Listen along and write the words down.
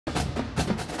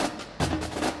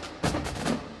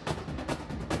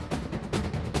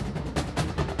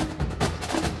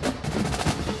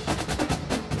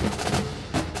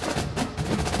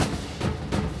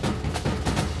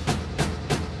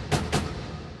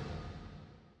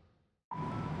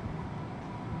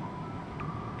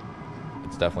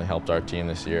it's definitely helped our team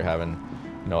this year having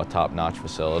a top-notch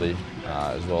facility,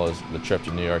 as well as the trip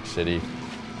to New York City.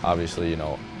 Obviously,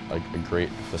 a great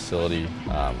facility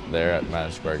there at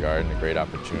Madison Square Garden, a great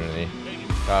opportunity.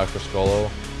 Kyle Criscolo,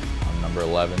 I'm number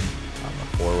 11, I'm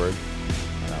a forward,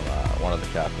 and I'm one of the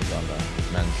captains on the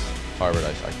men's Harvard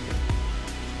ice hockey team.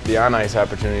 The on-ice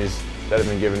opportunities that have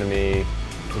been given to me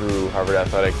through Harvard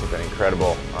Athletics have been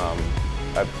incredible.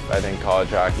 I think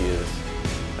college hockey is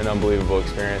an unbelievable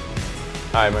experience.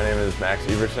 Hi, my name is Max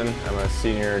Everson. I'm a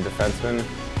senior defenseman,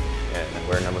 and I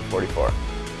wear number 44.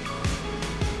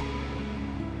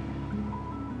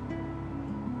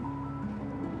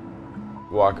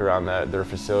 Walk around their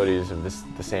facilities of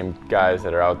the same guys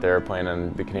that are out there playing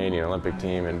on the Canadian Olympic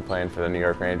team and playing for the New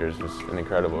York Rangers was an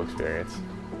incredible experience.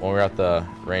 When we were at the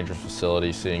Rangers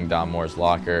facility, seeing Don Moore's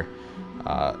locker,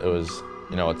 it was,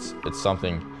 it's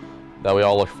something that we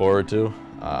all look forward to.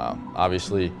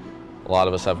 Obviously, a lot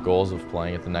of us have goals of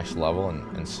playing at the next level,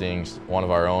 and seeing one of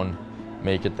our own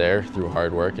make it there through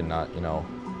hard work and not,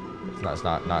 it's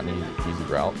not an easy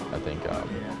route. I think,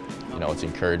 it's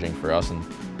encouraging for us, and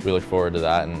we look forward to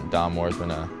that. And Don Moore's been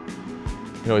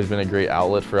he's been a great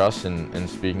outlet for us in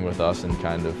speaking with us and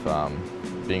kind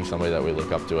of being somebody that we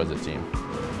look up to as a team.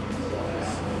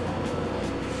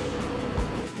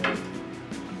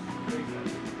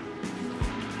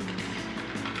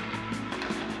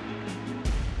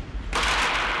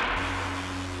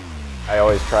 I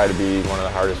always try to be one of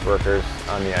the hardest workers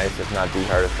on the ice, if not the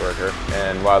hardest worker.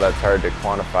 And while that's hard to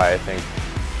quantify, I think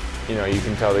you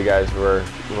can tell the guys who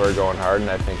are going hard, and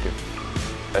I think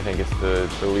it's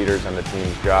the leaders on the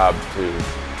team's job to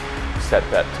set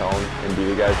that tone and be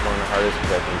the guys going the hardest,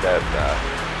 because I think that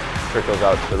trickles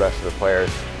out to the rest of the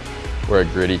players. We're a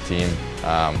gritty team.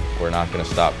 We're not going to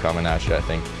stop coming at you. I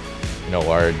think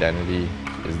our identity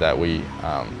is that we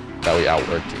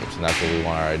outwork teams, and that's what we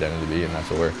want our identity to be, and that's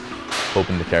what we're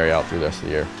hoping to carry out through the rest of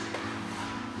the year.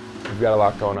 We've got a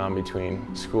lot going on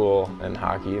between school and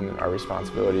hockey, and our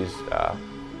responsibilities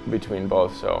between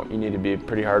both. So you need to be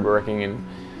pretty hardworking and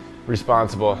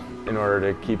responsible in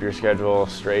order to keep your schedule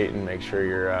straight and make sure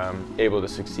you're able to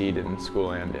succeed in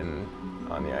school and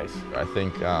on the ice. I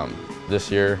think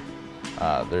this year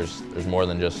there's more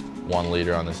than just one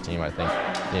leader on this team. I think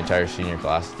the entire senior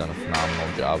class has done a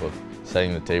phenomenal job of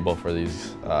setting the table for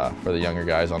the younger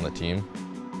guys on the team.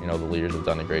 The leaders have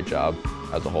done a great job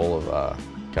as a whole of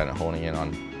kind of honing in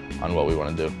on what we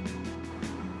want to do.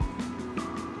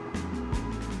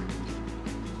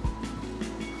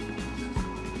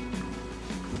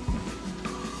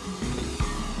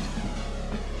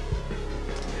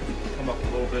 Come up a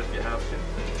little bit if you have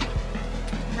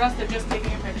to. Russ, they're just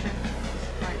taking a picture.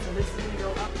 All right, so this is going to go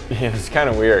up. Yeah, it's kind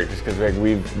of weird just because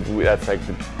we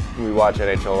watch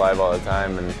NHL Live all the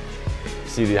time and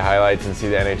see the highlights and see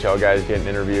the NHL guys getting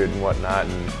interviewed and whatnot.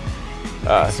 And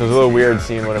so it was a little weird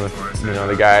seeing one of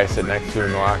the guy I sit next to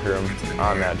in the locker room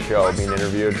on that show being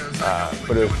interviewed.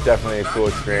 But it was definitely a cool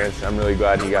experience. I'm really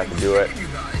glad he got to do it.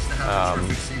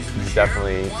 It's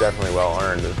definitely well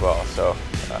earned as well. So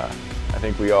I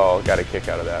think we all got a kick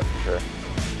out of that for sure.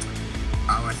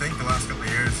 I think the last couple of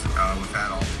years we've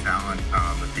had all the talent,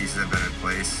 the pieces have been in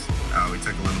place. We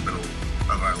took a little bit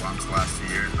of our lumps the last 2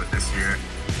 years, but this year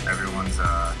everyone's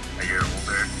a year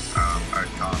older. Our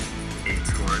top 8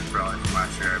 scorers probably from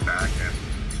last year are back, and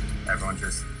everyone's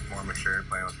just more mature,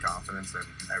 playing with confidence, and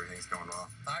everything's going well.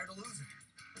 Tired of losing.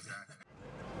 Exactly.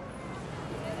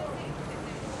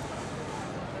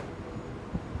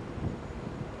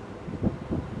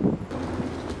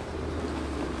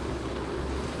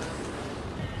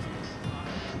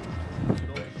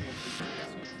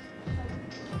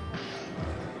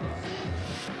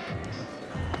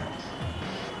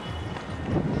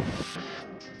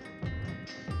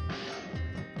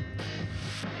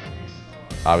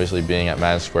 Obviously, being at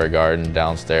Madison Square Garden,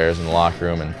 downstairs in the locker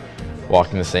room, and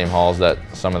walking the same halls that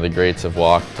some of the greats have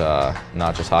walked,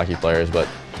 not just hockey players, but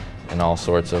in all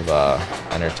sorts of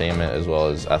entertainment as well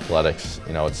as athletics.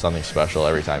 It's something special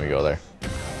every time you go there.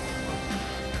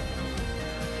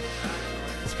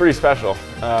 It's pretty special.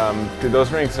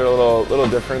 Those rinks are a little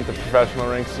different. The professional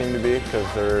rinks seem to be, because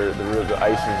the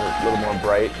ice is a little more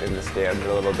bright and the stands are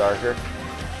a little darker.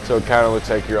 So it kind of looks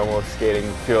like you're almost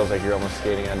skating, feels like you're almost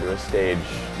skating onto a stage.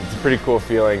 It's a pretty cool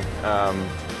feeling. I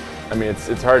mean,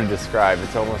 it's hard to describe.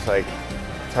 It's almost like,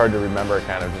 it's hard to remember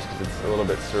kind of, just because it's a little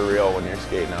bit surreal when you're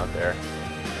skating out there.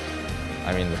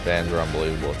 I mean, the fans were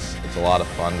unbelievable. It's a lot of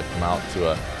fun to come out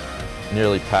to a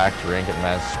nearly packed rink at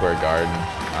Madison Square Garden.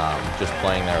 Just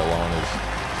playing there alone is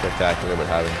spectacular, but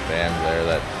having fans there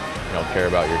that care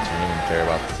about your team and care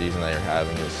about the season that you're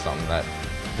having is something that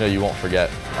you won't forget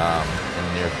in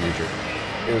the near future.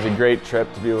 It was a great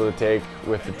trip to be able to take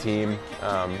with the team.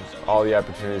 All the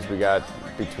opportunities we got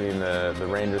between the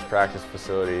Rangers practice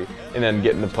facility and then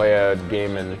getting to play a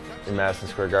game in Madison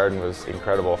Square Garden was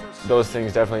incredible. Those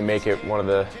things definitely make it one of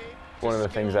the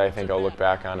things I think I'll look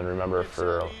back on and remember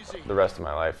for the rest of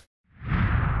my life.